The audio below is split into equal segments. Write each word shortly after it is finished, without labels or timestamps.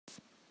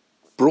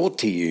Brought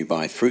to you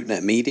by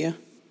Fruitnet Media,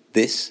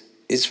 this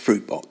is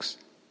Fruitbox.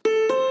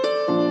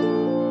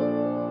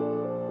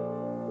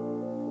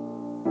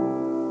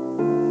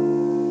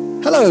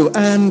 Hello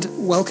and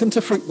welcome to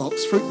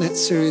Fruitbox,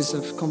 Fruitnet's series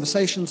of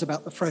conversations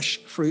about the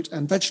fresh fruit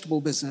and vegetable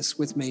business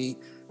with me,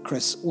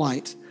 Chris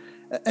White.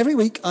 Every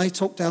week I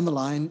talk down the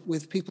line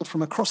with people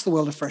from across the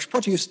world of fresh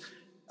produce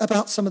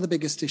about some of the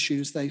biggest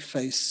issues they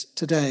face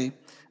today.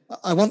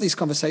 I want these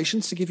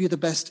conversations to give you the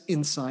best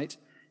insight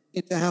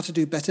into how to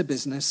do better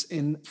business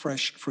in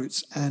fresh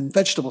fruits and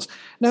vegetables.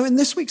 Now, in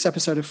this week's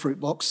episode of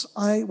Fruitbox,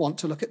 I want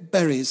to look at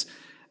berries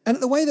and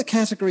at the way the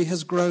category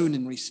has grown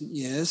in recent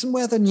years and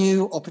where the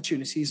new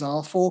opportunities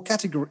are for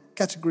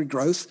category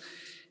growth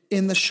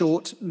in the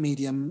short,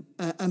 medium,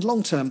 and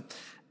long term.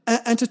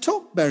 And to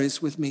talk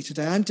berries with me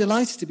today, I'm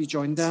delighted to be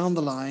joined down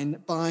the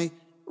line by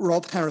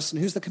Rob Harrison,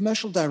 who's the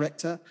commercial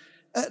director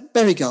at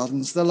Berry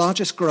Gardens, the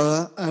largest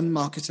grower and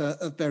marketer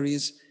of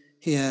berries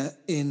here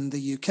in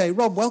the UK.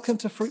 Rob, welcome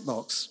to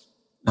Fruitbox.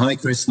 Hi,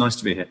 Chris. Nice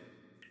to be here.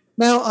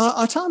 Now,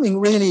 our timing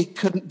really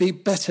couldn't be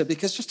better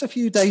because just a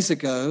few days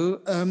ago,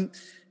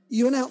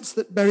 you announced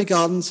that Berry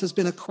Gardens has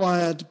been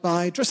acquired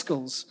by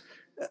Driscoll's.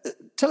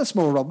 Tell us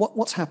more, Rob.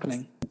 What's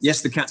happening?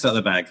 Yes, the cat's out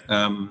of the bag.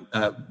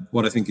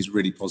 What I think is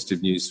really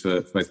positive news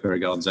for both Berry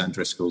Gardens and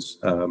Driscoll's.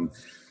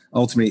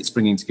 Ultimately, it's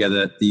bringing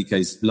together the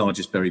UK's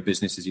largest berry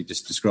business, as you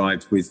just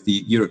described, with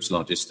the Europe's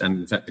largest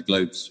and, in fact, the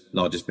globe's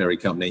largest berry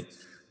company.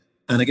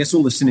 And I guess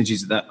all the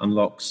synergies that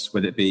unlocks,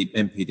 whether it be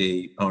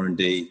NPD,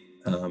 R&D,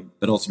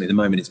 but ultimately at the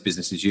moment it's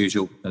business as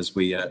usual as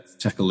we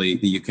tackle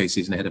the UK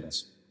season ahead of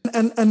us.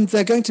 And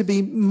there are going to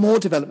be more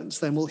developments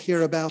then we'll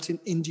hear about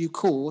in due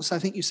course. I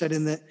think you said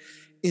in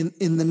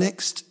the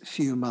next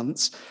few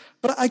months.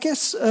 But I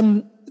guess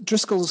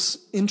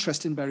Driscoll's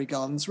interest in Berry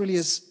Gardens really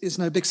is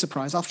no big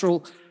surprise. After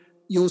all,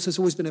 yours has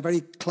always been a very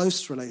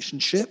close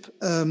relationship,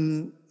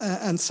 and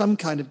some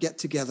kind of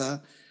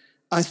get-together,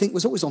 I think,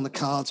 was always on the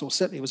cards, or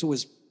certainly was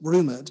always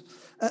rumoured.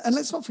 And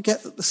let's not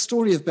forget that the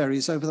story of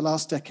berries over the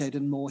last decade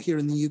and more here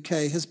in the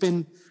UK has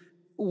been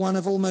one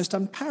of almost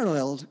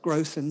unparalleled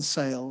growth in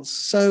sales.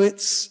 So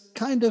it's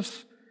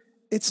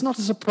not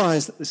a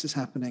surprise that this is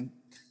happening.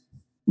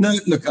 No,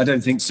 look, I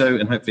don't think so.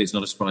 And hopefully it's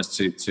not a surprise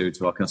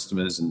to our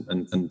customers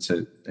and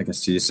to, I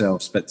guess, to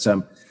yourselves. But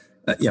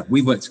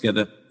we've worked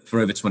together for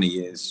over 20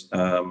 years.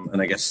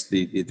 And I guess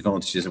the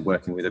advantages of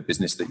working with a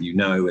business that you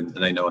know, and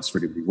they know us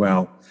really, really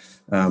well.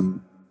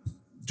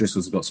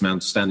 Driscoll's have got some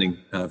outstanding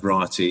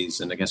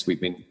varieties, and I guess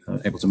we've been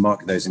able to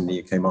market those in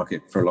the UK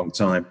market for a long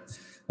time.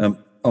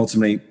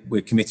 Ultimately,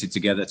 we're committed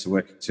together to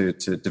work to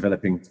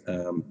developing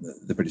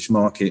the British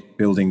market,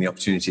 building the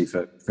opportunity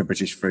for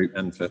British fruit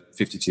and for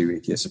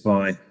 52-week year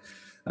supply.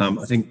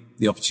 I think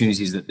the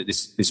opportunities that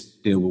this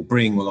deal will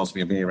bring will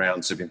ultimately be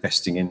around sort of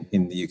investing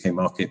in the UK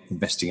market,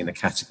 investing in the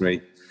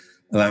category,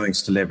 allowing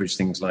us to leverage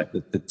things like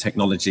the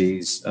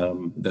technologies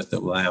that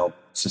will allow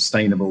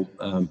sustainable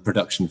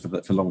production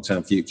for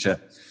long-term future.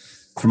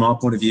 From our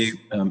point of view,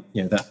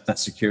 that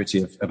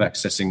security of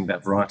accessing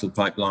that varietal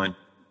pipeline.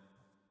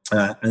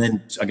 And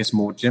then I guess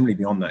more generally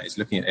beyond that is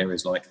looking at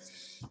areas like,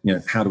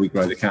 how do we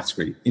grow the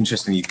category?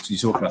 Interestingly, you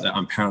talk about that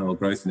unparalleled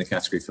growth in the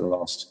category for the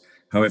last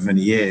however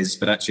many years,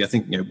 but actually I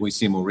think we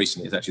see more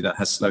recently is actually that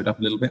has slowed up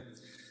a little bit.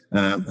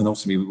 And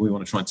ultimately we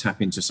want to try and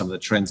tap into some of the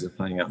trends that are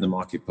playing out in the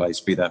marketplace,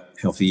 be that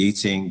healthy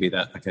eating, be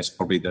that I guess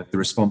probably the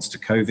response to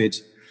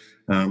COVID,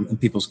 and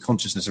people's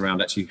consciousness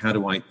around actually how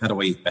do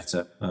I eat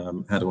better?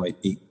 How do I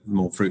eat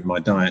more fruit in my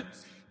diet?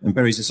 And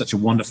berries are such a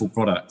wonderful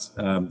product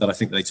that I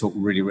think they talk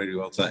really, really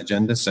well to that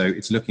agenda. So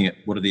it's looking at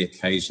what are the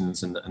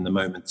occasions and the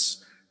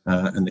moments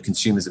and the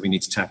consumers that we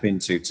need to tap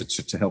into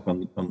to help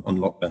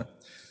unlock that.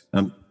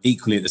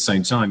 Equally, at the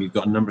same time, you've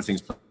got a number of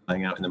things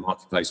playing out in the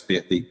marketplace, be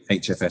it the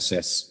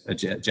HFSS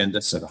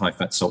agenda, so the high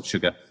fat, salt,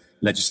 sugar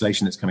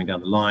legislation that's coming down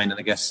the line. And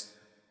I guess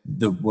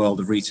the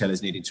world of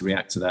retailers needing to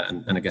react to that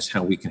and I guess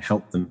how we can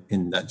help them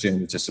in that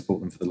journey to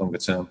support them for the longer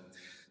term.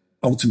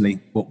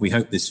 Ultimately, what we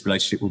hope this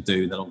relationship will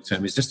do in the long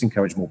term is just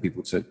encourage more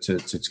people to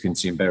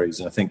consume berries.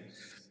 And I think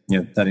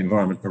that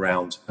environment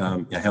around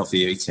healthy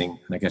eating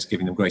and I guess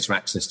giving them greater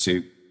access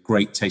to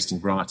great tasting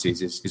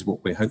varieties is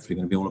what we're hopefully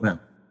going to be all about.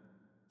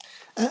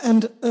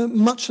 And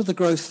much of the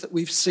growth that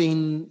we've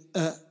seen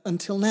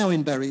until now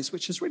in berries,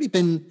 which has really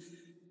been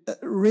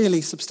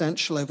really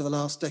substantial over the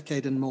last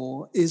decade and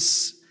more,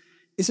 is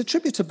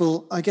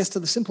attributable, I guess, to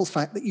the simple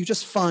fact that you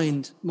just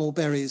find more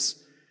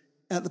berries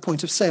at the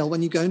point of sale.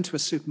 When you go into a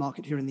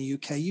supermarket here in the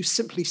UK, you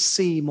simply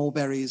see more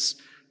berries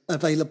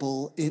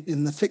available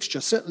in the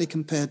fixture, certainly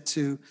compared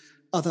to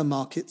other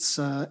markets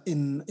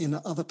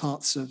in other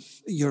parts of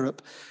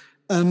Europe.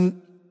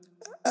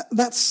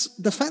 That's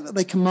the fact that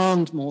they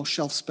command more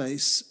shelf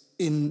space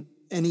in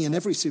any and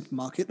every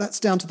supermarket. That's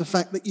down to the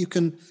fact that you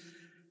can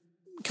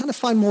kind of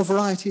find more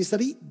varieties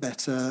that eat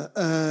better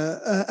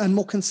and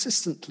more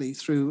consistently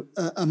through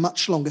a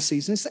much longer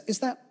season. Is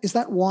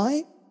that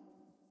why?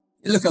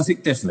 Look, I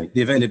think definitely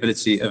the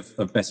availability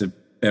of better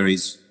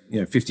berries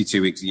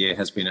 52 weeks a year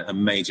has been a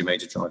major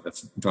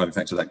driving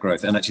factor of that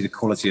growth, and actually the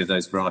quality of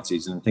those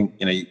varieties. And I think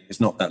it's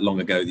not that long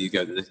ago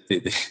that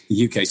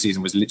the UK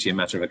season was literally a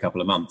matter of a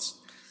couple of months,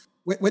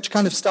 which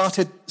kind of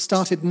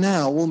started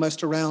now,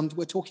 almost around.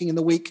 We're talking in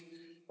the week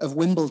of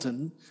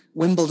Wimbledon.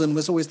 Wimbledon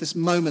was always this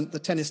moment, the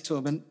tennis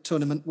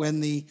tournament,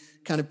 when the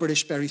kind of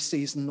British berry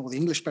season or the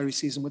English berry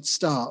season would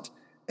start.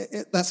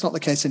 That's not the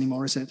case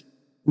anymore, is it?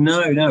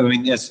 No. I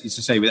mean, yes, it's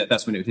to say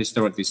that's when it would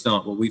historically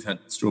start. Well, we've had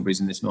strawberries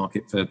in this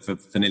market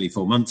for nearly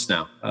 4 months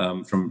now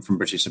from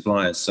British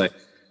suppliers. So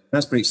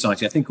that's pretty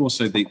exciting. I think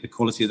also the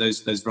quality of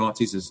those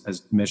varieties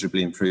has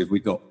measurably improved.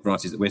 We've got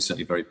varieties that we're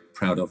certainly very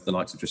proud of, the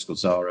likes of Driscoll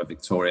Zara,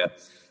 Victoria,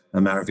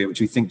 and Maravilla,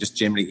 which we think just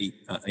generally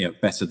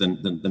eat better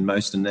than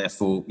most, and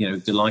therefore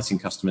delighting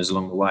customers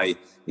along the way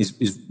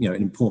is an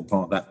important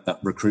part of that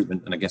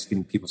recruitment, and I guess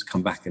getting people to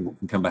come back and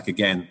come back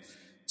again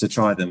to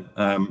try them.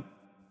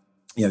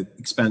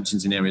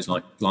 Expansions in areas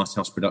like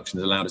glasshouse production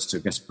has allowed us to, I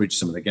guess, bridge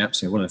some of the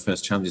gaps. One of the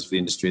first challenges for the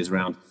industry is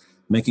around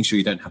making sure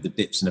you don't have the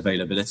dips in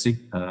availability.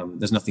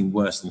 There's nothing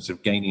worse than sort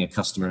of gaining a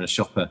customer and a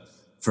shopper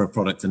for a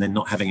product and then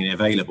not having any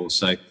available.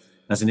 So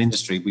as an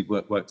industry, we've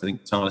worked I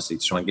think, tirelessly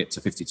to try and get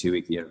to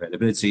 52-week a year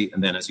availability.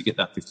 And then as you get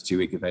that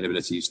 52-week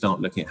availability, you start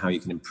looking at how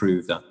you can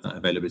improve that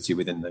availability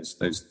within those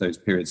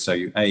periods. So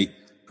you,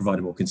 provide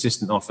a more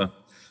consistent offer,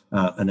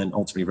 and then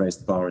ultimately raise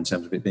the bar in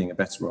terms of it being a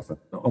better offer.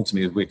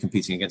 Ultimately, we're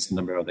competing against a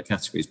number of other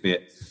categories, be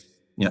it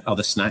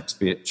other snacks,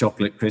 be it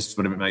chocolate, crisps,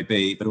 whatever it may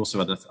be, but also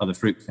other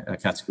fruit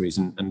categories.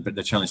 But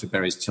the challenge for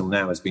berries till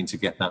now has been to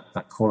get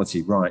that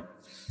quality right.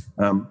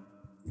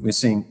 We're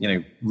seeing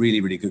really,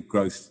 really good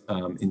growth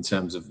in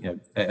terms of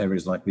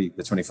areas like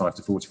the 25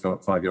 to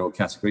 45-year-old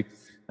category.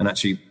 And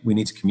actually, we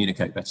need to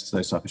communicate better to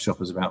those type of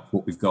shoppers about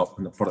what we've got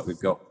and the product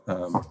we've got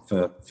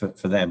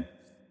for them.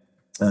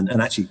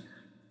 And actually,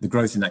 the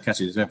growth in that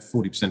category is about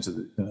 40% of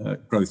the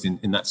growth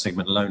in that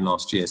segment alone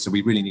last year. So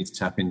we really need to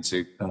tap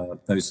into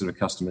those sort of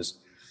customers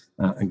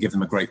and give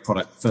them a great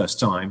product first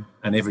time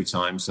and every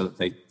time, so that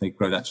they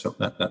grow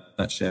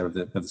that share of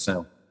the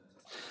sale.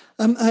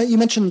 You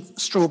mentioned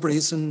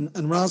strawberries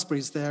and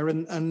raspberries there,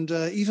 and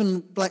even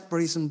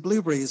blackberries and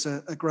blueberries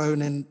are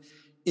grown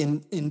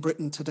in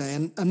Britain today.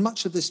 And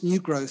much of this new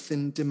growth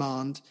in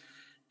demand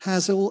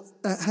has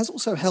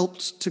also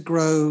helped to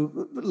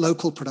grow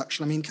local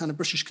production. I mean, kind of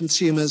British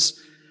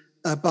consumers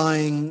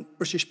buying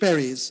British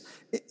berries.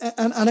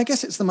 And I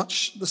guess it's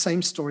much the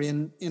same story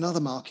in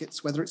other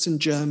markets, whether it's in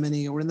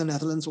Germany or in the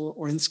Netherlands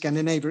or in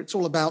Scandinavia. It's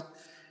all about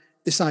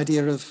this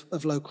idea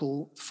of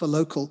local for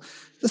local.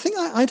 The thing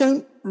I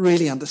don't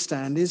really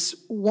understand is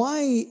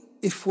why,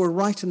 if we're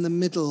right in the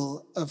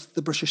middle of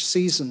the British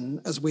season,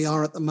 as we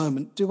are at the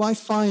moment, do I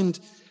find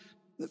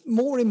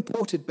more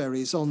imported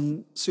berries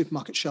on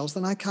supermarket shelves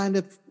than I kind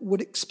of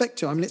would expect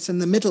to? I mean, it's in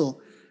the middle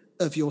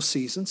of your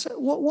season. So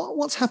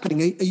what's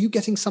happening? Are you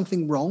getting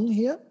something wrong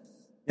here?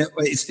 Yeah,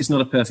 well, it's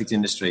not a perfect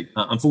industry.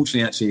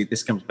 Unfortunately, actually,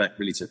 this comes back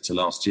really to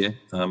last year.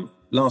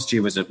 Last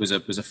year was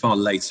a far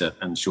later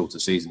and shorter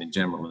season in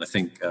general, and I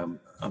think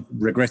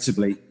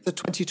regrettably the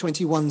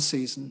 2021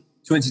 season.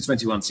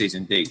 2021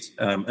 season, indeed.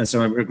 And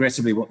so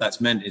regrettably, what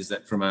that's meant is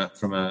that from a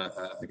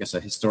I guess a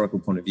historical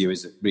point of view,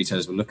 is that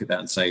retailers will look at that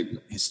and say,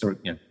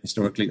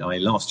 historically,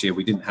 last year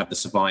we didn't have the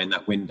supply in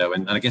that window,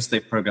 and I guess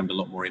they've programmed a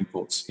lot more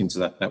imports into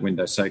that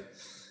window. So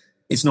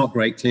it's not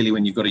great. Clearly,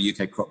 when you've got a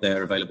UK crop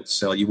there available to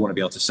sell, you want to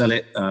be able to sell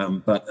it.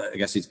 But I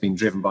guess it's been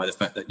driven by the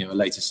fact that a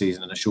later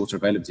season and a shorter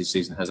availability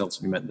season has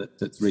ultimately meant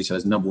that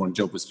retailers' number one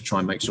job was to try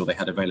and make sure they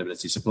had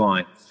availability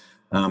supply.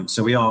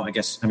 So we are, I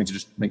guess, having to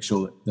just make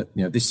sure that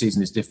this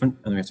season is different,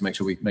 and we have to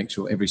make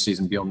sure every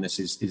season beyond this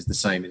is the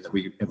same, in that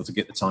we're able to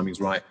get the timings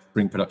right,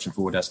 bring production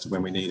forward as to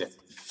when we need it.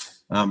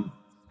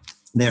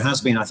 There has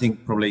been, I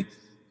think, probably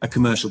a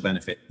commercial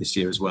benefit this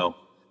year as well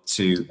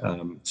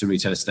to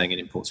retailers staying in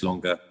imports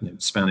longer.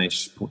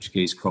 Spanish,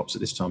 Portuguese crops at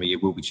this time of year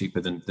will be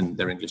cheaper than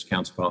their English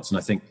counterparts, and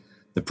I think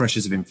the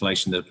pressures of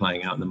inflation that are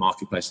playing out in the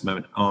marketplace at the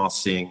moment are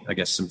seeing, I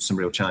guess, some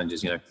real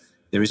challenges.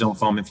 There is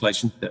on-farm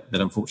inflation that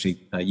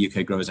unfortunately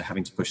UK growers are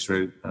having to push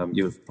through.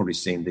 You've probably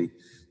seen the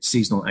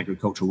seasonal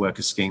agricultural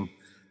worker scheme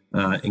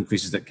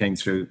increases that came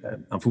through,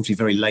 unfortunately,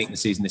 very late in the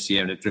season this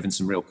year, and have driven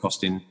some real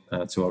cost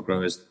to our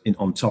growers.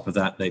 On top of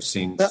that, they've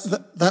seen...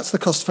 That's the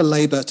cost for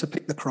labour to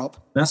pick the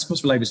crop. That's the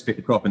cost for labour to pick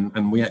the crop,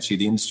 and we actually,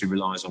 the industry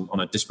relies on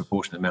a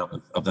disproportionate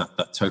amount of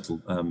that total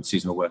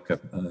seasonal worker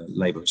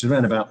labour, which is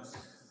around about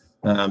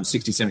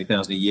 60,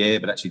 70,000 a year,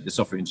 but actually the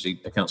software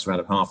industry accounts for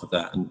around half of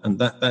that. And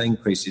that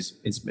increase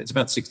it's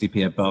about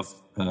 60p above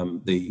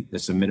the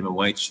sort of minimum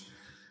wage.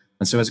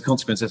 And so as a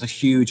consequence, there's a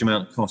huge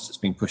amount of cost that's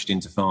being pushed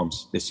into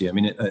farms this year. I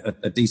mean,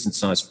 a decent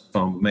sized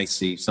farm may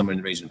see somewhere in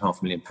the region of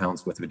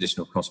 £500,000 worth of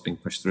additional costs being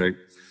pushed through.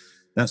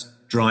 That's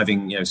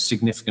driving,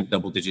 significant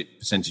double-digit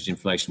percentage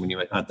inflation when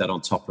you add that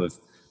on top of,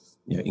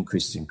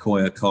 increases in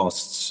coir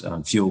costs,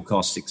 fuel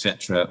costs,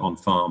 etc. on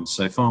farms.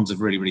 So farms have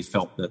really, really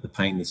felt the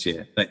pain this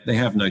year. They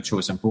have no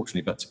choice,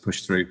 unfortunately, but to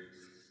push through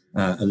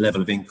a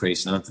level of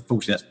increase. And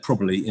unfortunately, that's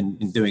probably,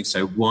 in doing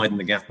so, widened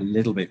the gap a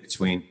little bit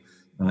between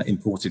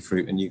imported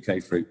fruit and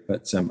UK fruit.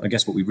 But I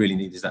guess what we really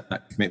need is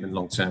that commitment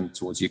long term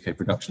towards UK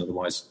production.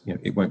 Otherwise,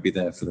 it won't be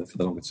there for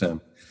the longer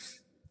term.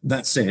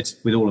 That said,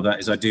 with all of that,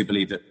 is I do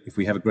believe that if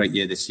we have a great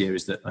year this year,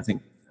 is that I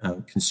think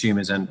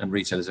consumers and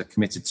retailers are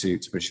committed to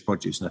British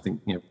produce. And I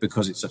think,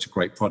 because it's such a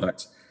great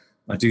product,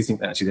 I do think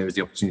that actually there is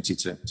the opportunity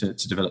to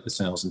develop the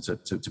sales and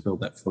to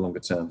build that for the longer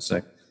term.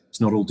 So it's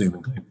not all doom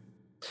and gloom.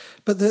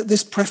 But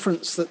this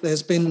preference that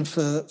there's been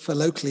for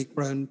locally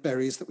grown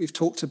berries that we've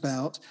talked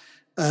about,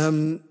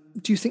 do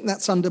you think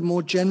that's under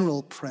more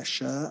general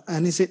pressure?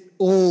 And is it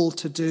all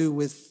to do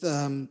with,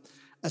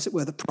 as it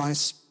were, the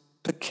price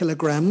per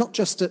kilogram, not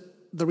just at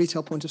the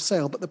retail point of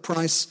sale, but the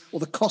price or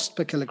the cost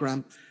per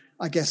kilogram,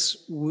 I guess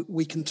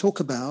we can talk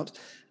about?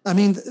 I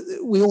mean,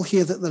 we all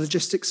hear that the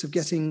logistics of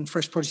getting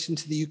fresh produce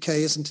into the UK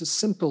isn't as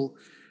simple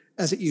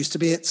as it used to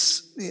be.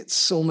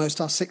 It's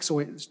almost our sixth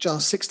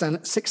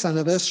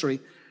anniversary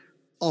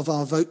of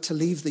our vote to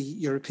leave the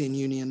European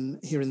Union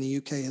here in the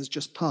UK has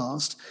just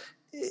passed.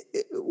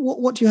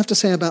 What do you have to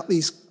say about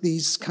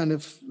these kind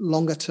of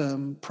longer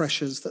term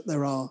pressures that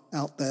there are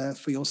out there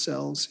for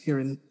yourselves here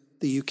in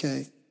the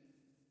UK?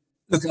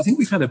 Look, I think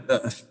we've had a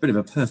bit of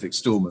a perfect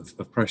storm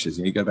of pressures.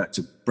 You go back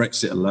to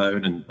Brexit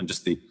alone and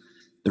just the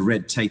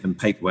red tape and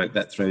paperwork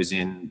that throws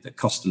in, the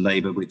cost of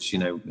labour, which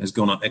has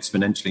gone up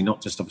exponentially.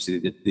 Not just obviously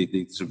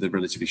the sort of the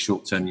relatively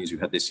short-term news we've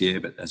had this year,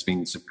 but has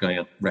been sort of going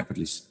up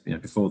rapidly.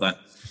 Before that,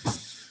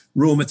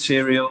 raw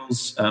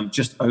materials,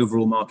 just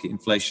overall market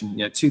inflation.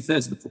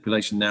 2/3 of the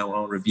population now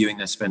are reviewing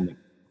their spending,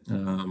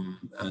 and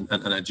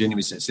I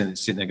genuinely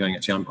sitting there going,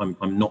 actually,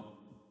 I'm not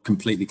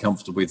completely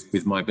comfortable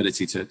with my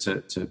ability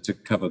to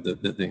cover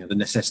the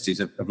necessities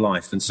of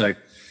life, and so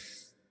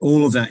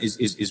all of that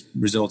is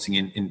resulting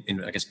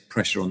in I guess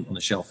pressure on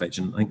the shelf edge.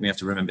 And I think we have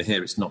to remember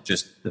here, it's not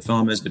just the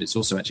farmers, but it's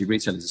also actually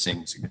retailers are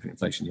seeing significant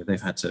inflation. They've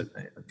had to,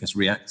 I guess,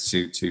 react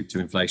to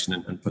inflation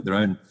and put their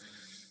own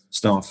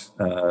staff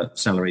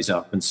salaries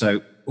up, and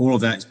so all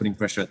of that is putting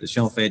pressure at the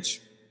shelf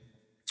edge.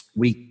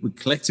 We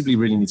collectively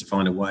really need to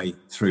find a way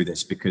through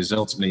this, because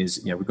ultimately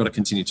we've got to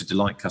continue to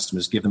delight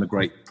customers, give them a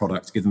great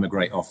product, give them a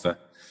great offer,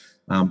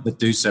 but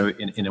do so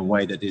in a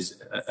way that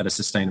is at a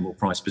sustainable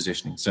price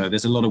positioning. So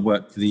there's a lot of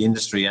work for the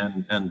industry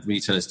and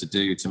retailers to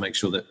do to make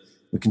sure that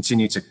we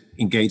continue to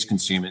engage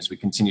consumers, we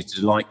continue to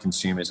delight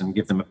consumers and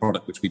give them a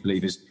product which we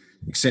believe is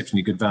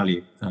exceptionally good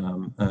value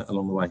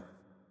along the way.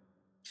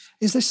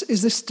 Does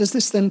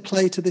this then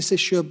play to this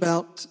issue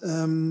about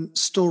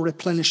store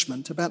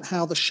replenishment, about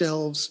how the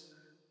shelves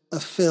are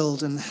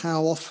filled and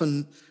how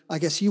often, I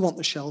guess you want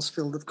the shelves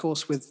filled, of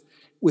course,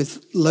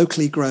 with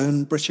locally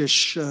grown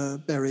British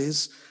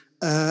berries.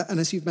 And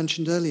as you've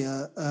mentioned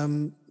earlier,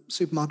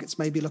 supermarkets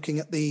may be looking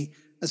at the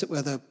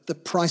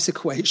price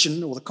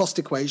equation or the cost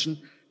equation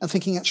and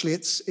thinking, actually,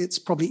 it's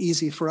probably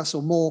easier for us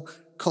or more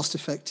cost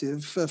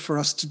effective for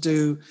us to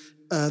do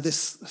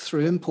this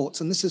through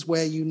imports. And this is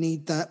where you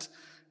need that.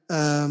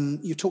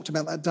 You talked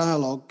about that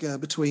dialogue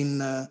between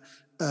the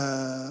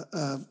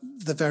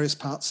various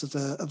parts of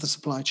the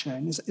supply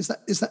chain. Is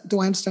that?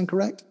 Do I understand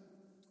correct?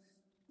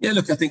 Yeah,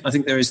 look, I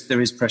think there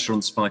is pressure on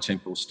the supply chain,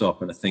 full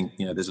stop, and I think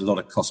there's a lot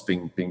of cost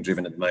being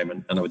driven at the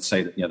moment, and I would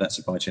say that that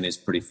supply chain is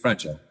pretty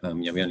fragile.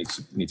 We only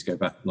need to go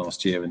back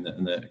last year and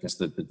I guess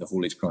the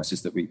haulage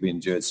crisis that we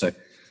endured. So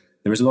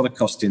there is a lot of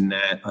cost in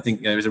there. I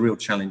think there is a real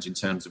challenge in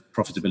terms of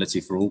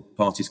profitability for all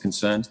parties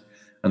concerned,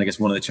 and I guess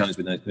one of the challenges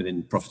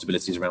within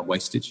profitability is around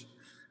wastage.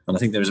 And I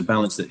think there is a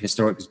balance that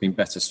historically has been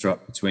better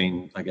struck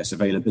between, I guess,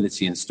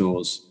 availability in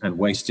stores and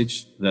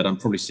wastage that I'm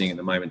probably seeing at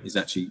the moment is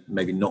actually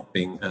maybe not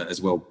being as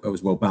well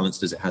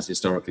balanced as it has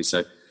historically.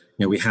 So,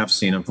 we have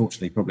seen,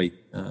 unfortunately, probably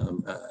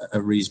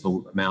a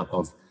reasonable amount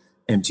of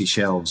empty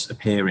shelves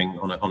appearing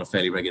on a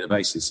fairly regular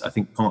basis. I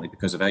think partly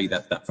because of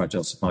that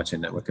fragile supply chain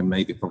network, and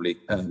maybe probably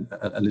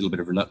a little bit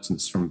of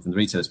reluctance from the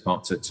retailers'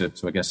 part to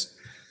I guess,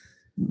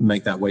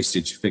 make that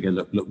wastage figure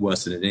look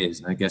worse than it is.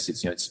 And I guess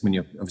it's when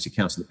you're obviously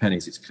counting the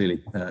pennies, it's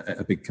clearly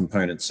a big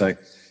component. So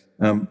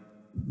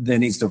there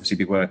needs to obviously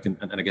be work and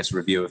I guess a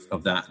review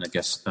of that. And I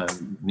guess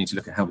we need to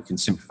look at how we can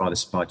simplify the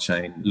supply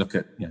chain, look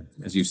at,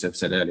 as you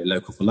said earlier,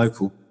 local for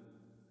local.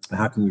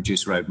 How can we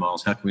reduce road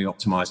miles? How can we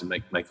optimize and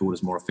make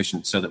orders more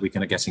efficient so that we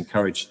can, I guess,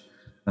 encourage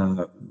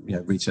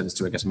retailers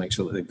to, I guess, make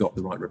sure that they've got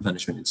the right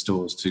replenishment in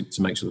stores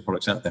to make sure the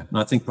product's out there. And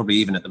I think probably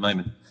even at the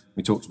moment,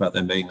 we talked about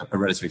them being a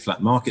relatively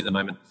flat market at the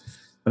moment,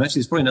 but actually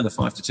there's probably another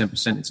 5 to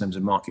 10% in terms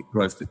of market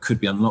growth that could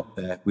be unlocked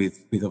there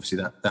with obviously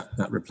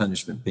that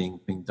replenishment being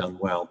done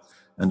well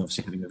and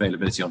obviously having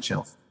availability on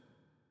shelf.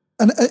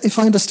 And if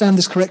I understand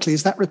this correctly,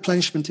 is that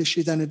replenishment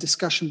issue then a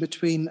discussion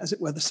between, as it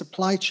were, the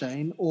supply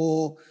chain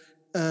or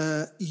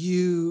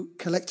you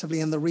collectively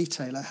and the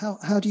retailer?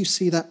 How do you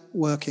see that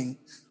working?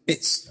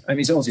 It's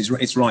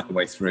right the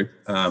way through,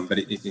 but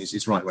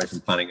it's right away from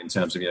planning in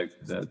terms of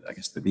I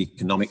guess the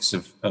economics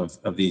of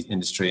the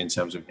industry in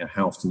terms of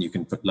how often you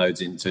can put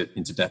loads into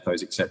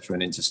depots, etc.,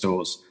 and into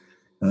stores.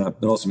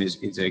 But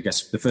ultimately, I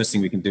guess the first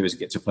thing we can do is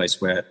get to a place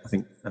where I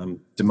think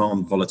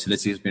demand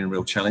volatility has been a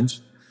real challenge,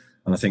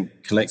 and I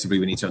think collectively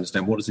we need to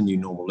understand what does the new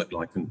normal look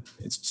like, and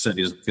it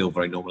certainly doesn't feel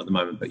very normal at the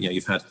moment. But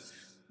you've had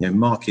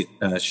market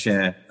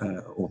share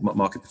or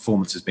market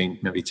performance has been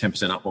maybe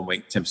 10% up one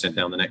week, 10%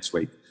 down the next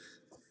week.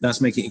 That's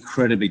making it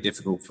incredibly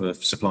difficult for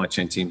supply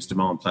chain teams,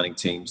 demand planning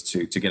teams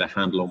to get a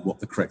handle on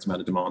what the correct amount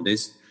of demand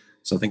is.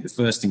 So I think the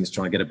first thing is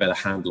trying to get a better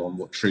handle on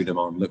what true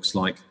demand looks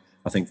like.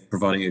 I think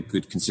providing a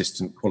good,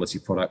 consistent quality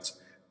product,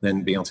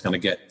 then being able to kind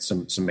of get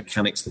some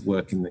mechanics that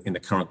work in the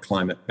current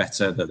climate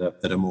better,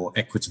 that are more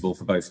equitable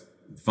for both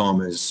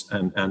farmers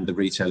and the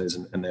retailers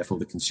and therefore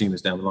the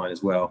consumers down the line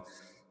as well,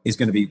 is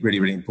going to be really,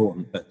 really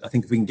important. But I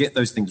think if we can get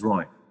those things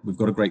right, we've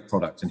got a great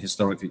product, and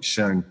historically it's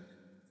shown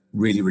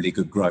really, really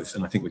good growth,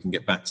 and I think we can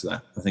get back to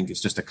that. I think it's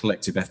just a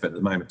collective effort at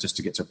the moment just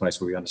to get to a place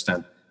where we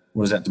understand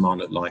what does that demand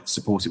look like,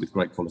 support it with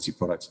great quality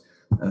products,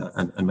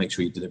 and make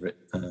sure you deliver it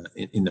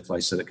in the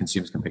place so that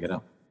consumers can pick it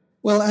up.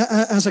 Well,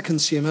 as a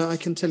consumer, I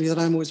can tell you that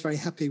I'm always very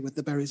happy with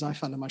the berries I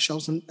find on my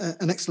shelves, and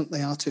excellent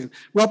they are too.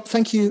 Rob,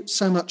 thank you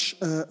so much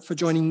for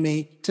joining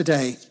me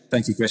today.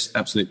 Thank you, Chris.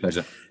 Absolute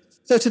pleasure.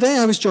 So today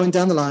I was joined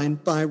down the line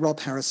by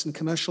Rob Harrison,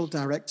 Commercial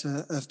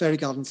Director of Berry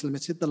Gardens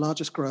Limited, the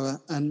largest grower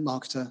and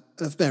marketer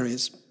of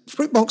berries.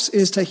 Fruitbox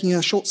is taking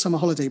a short summer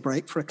holiday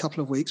break for a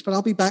couple of weeks, but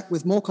I'll be back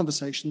with more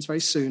conversations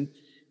very soon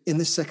in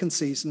this second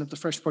season of the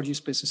Fresh Produce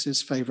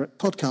Business's favourite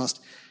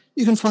podcast.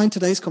 You can find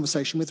today's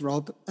conversation with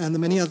Rob and the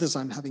many others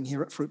I'm having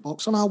here at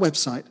Fruitbox on our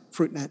website,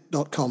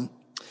 fruitnet.com.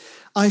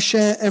 I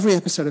share every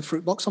episode of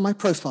Fruitbox on my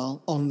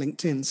profile on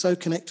LinkedIn, so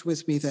connect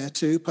with me there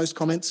too, post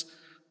comments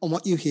on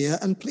what you hear,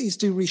 and please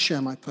do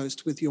reshare my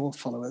post with your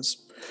followers.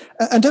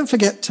 And don't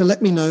forget to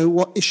let me know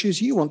what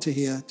issues you want to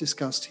hear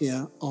discussed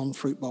here on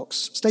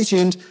Fruitbox. Stay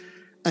tuned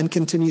and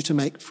continue to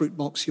make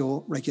Fruitbox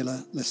your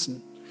regular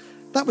listen.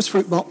 That was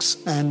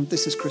Fruitbox, and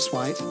this is Chris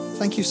White.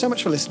 Thank you so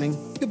much for listening.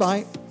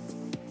 Goodbye.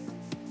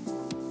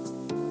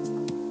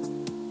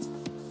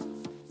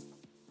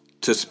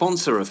 To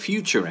sponsor a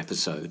future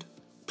episode,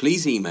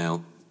 please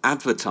email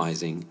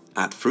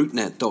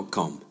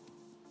advertising@fruitnet.com.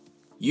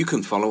 You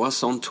can follow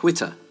us on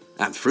Twitter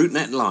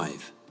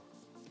 @FruitNetLive.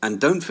 And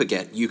don't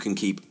forget you can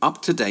keep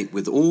up to date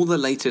with all the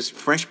latest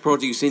fresh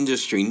produce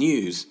industry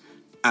news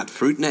at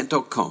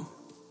fruitnet.com.